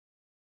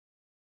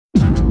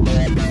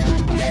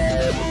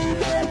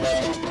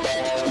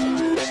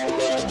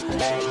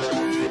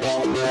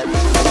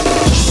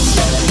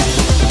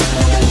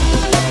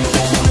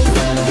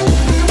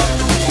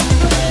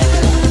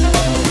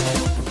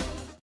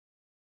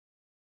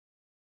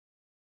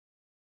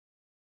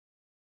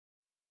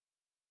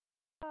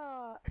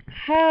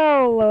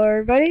Hello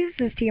everybody,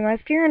 this is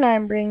T-Master and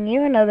I'm bringing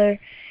you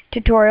another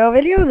tutorial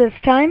video, this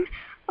time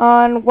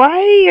on why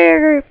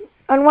your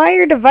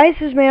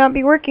devices may not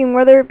be working,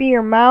 whether it be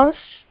your mouse.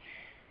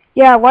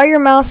 Yeah, why your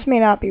mouse may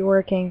not be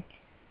working.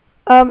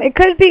 It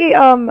could be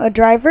a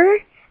driver,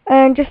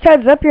 and just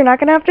heads up, you're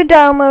not gonna have to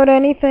download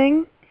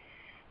anything.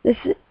 This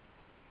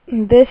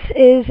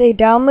is a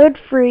download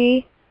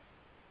free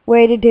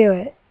way to do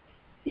it.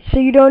 So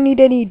you don't need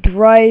any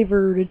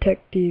driver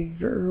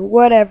detective or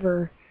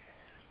whatever.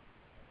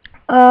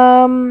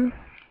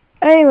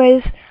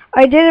 Anyways,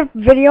 I did a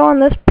video on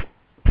this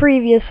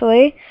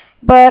previously,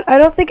 but I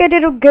don't think I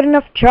did a good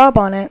enough job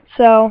on it,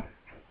 so,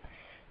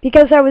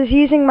 because I was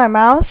using my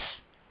mouse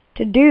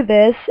to do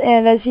this,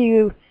 and as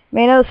you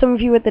may know, some of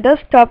you with the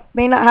desktop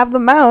may not have the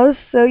mouse,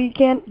 so you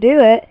can't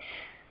do it,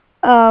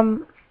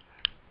 so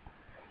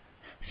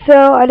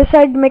I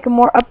decided to make a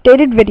more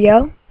updated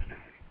video,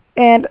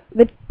 and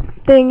the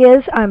thing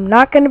is, I'm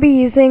not going to be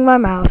using my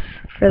mouse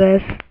for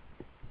this.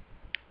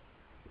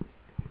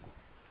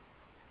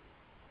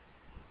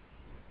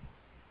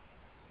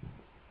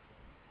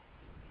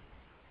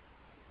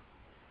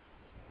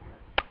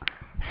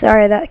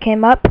 Sorry that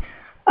came up.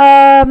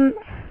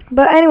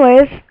 But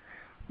anyways,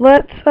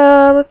 let's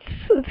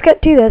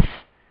get to this.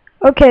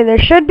 Okay, there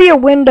should be a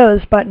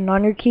Windows button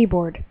on your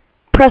keyboard.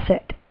 Press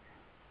it.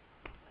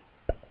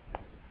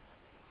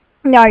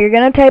 Now you're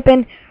gonna type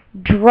in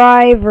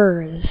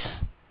drivers.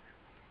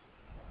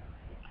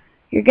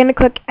 You're gonna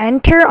click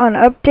enter on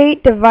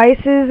update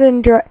devices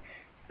and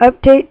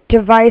update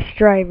device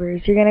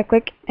drivers. You're gonna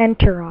click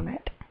enter on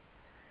it.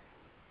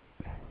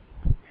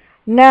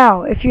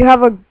 Now, if you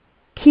have a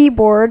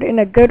keyboard and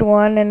a good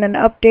one and an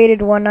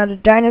updated one, not a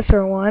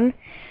dinosaur one,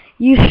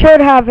 you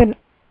should have an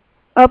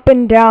up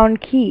and down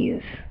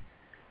keys,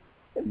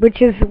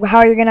 which is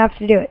how you're gonna have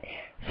to do it.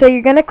 So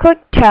you're gonna click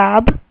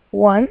tab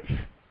once,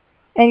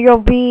 and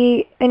you'll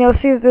see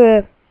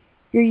your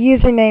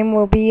username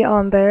will be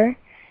on there,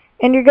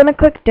 and you're gonna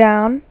click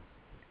down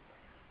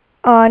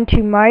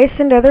onto mice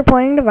and other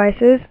pointing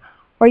devices,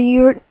 or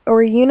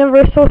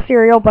universal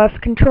serial bus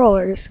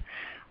controllers,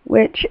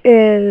 which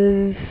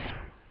is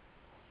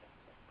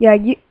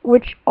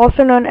which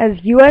also known as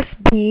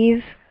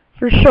USBs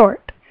for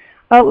short.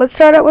 Let's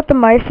start out with the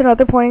mice and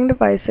other pointing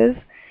devices.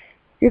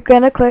 You're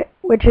gonna click,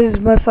 which is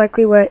most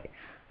likely what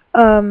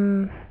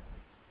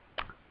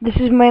this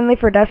is mainly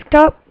for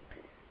desktop.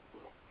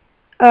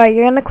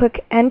 You're gonna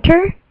click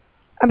enter.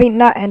 I mean,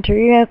 not enter.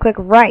 You're gonna click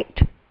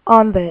right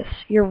on this.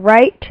 Your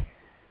right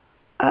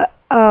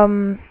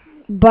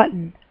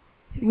button.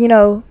 You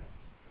know,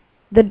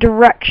 the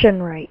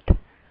direction right.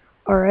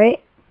 All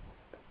right.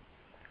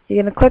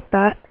 You're gonna click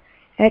that,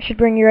 and it should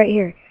bring you right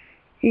here.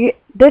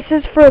 This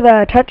is for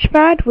the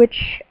touchpad,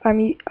 which I'm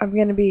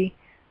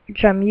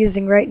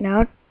using right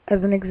now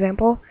as an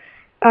example.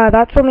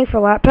 That's only for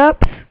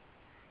laptops.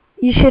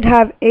 You should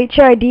have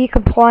HID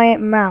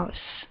compliant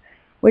mouse,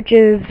 which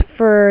is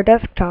for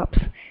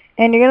desktops,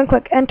 and you're gonna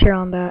click enter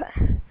on that.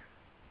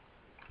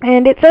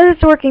 And it says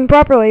it's working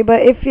properly,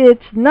 but if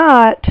it's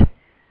not,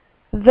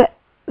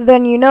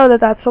 then you know that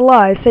that's a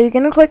lie. So you're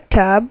gonna click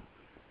tab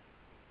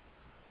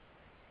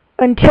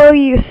until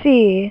you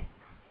see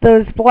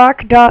those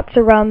black dots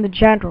around the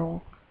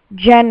general,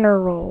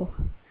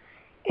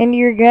 and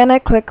you're gonna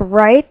click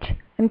right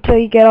until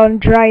you get on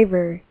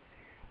driver.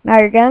 Now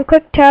you're gonna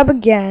click tab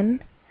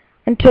again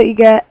until you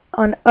get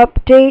on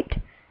update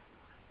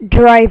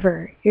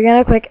driver. You're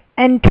gonna click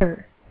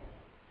enter.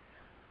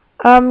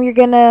 You're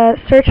gonna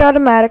search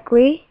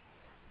automatically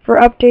for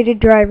updated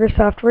driver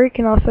software. You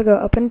can also go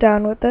up and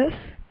down with this,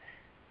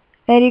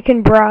 and you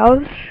can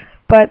browse,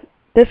 but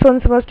this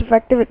one's the most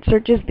effective. It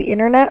searches the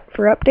internet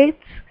for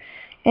updates,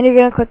 and you're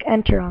going to click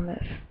enter on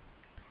this.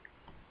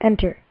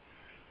 Enter.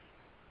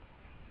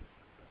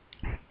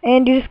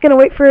 And you're just going to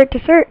wait for it to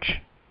search.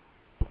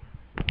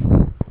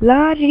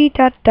 La dee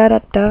da da da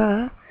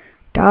da,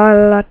 da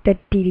la da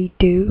dee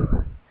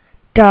doo,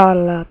 da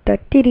la da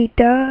dee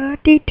da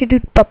dee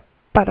doo ba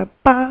ba da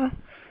ba.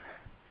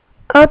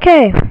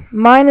 Okay,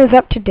 mine is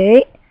up to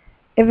date.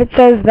 If it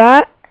says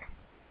that,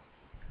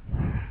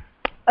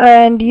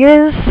 and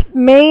yours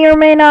may or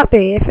may not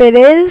be. If it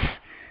is,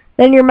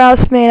 then your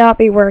mouse may not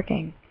be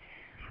working.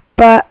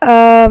 But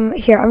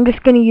here, I'm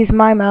just going to use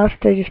my mouse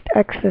to just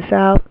X this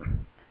out.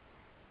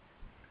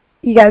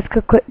 You guys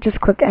could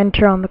just click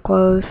enter on the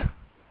close.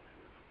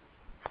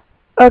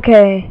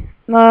 Okay,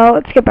 now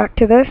let's get back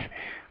to this.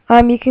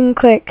 You can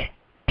click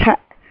tab.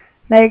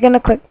 Now you're going to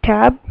click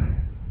tab.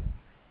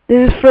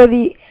 This is for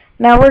the.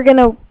 Now we're going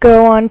to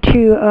go on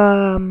to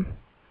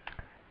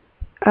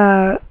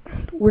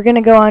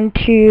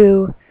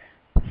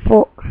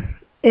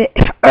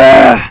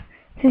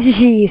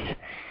jeez.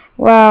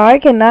 Wow, I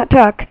cannot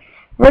talk.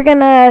 I'm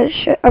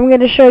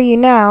gonna show you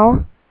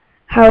now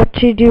how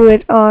to do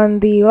it on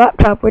the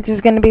laptop, which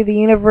is gonna be the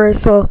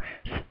universal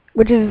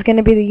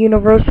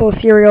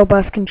serial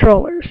bus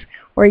controllers,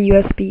 or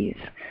USBs.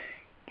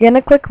 You're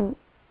gonna click.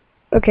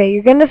 Okay,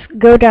 you're gonna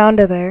go down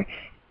to there,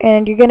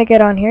 and you're gonna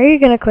get on here. You're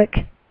gonna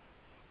click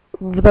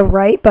the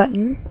right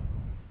button.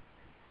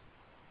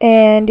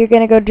 and you're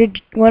going to go to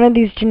one of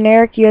these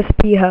generic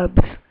USB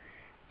hubs.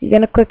 You're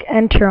going to click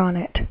enter on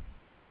it.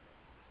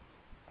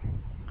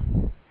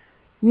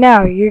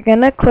 Now you're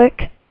going to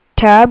click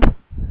tab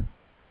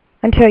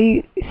until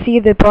you see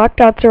the black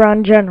dots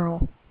around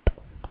general.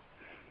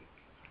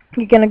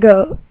 You're going to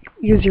go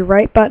use your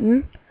right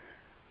button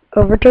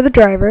over to the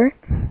driver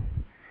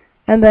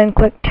and then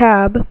click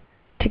tab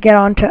to get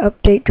onto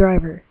update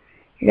driver.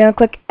 You're going to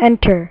click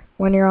enter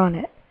when you're on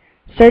it.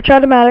 Search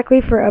automatically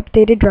for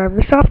updated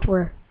driver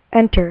software.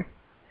 Enter.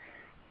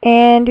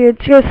 And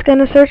it's just going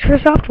to search for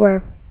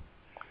software.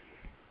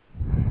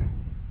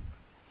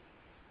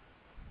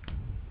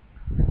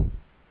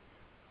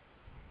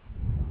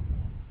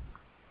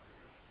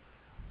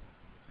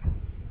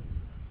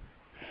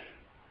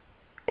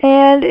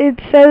 And it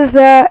says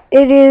that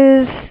it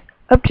is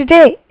up to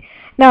date.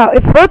 Now,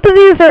 if both of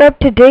these are up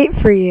to date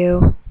for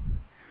you,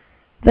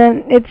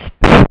 then it's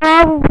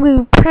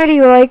probably pretty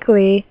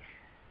likely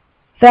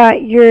that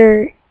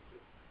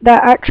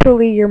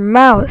actually your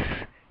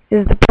mouse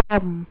is the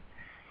problem.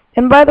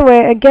 And by the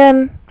way,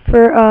 again,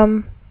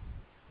 for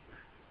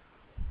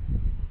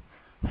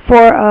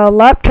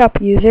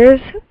laptop users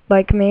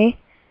like me,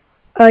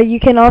 you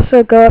can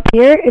also go up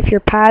here if your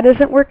pad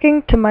isn't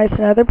working to mice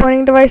and other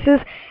pointing devices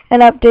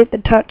and update the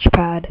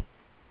touchpad.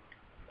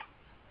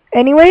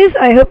 Anyways,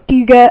 I hope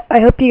you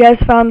guys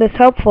found this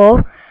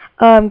helpful.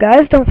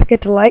 Guys, don't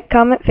forget to like,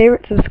 comment,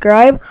 favorite,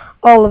 subscribe,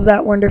 all of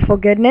that wonderful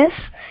goodness,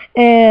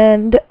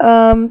 and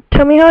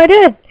tell me how I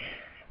did.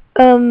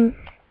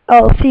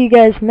 I'll see you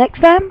guys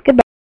next time. Goodbye.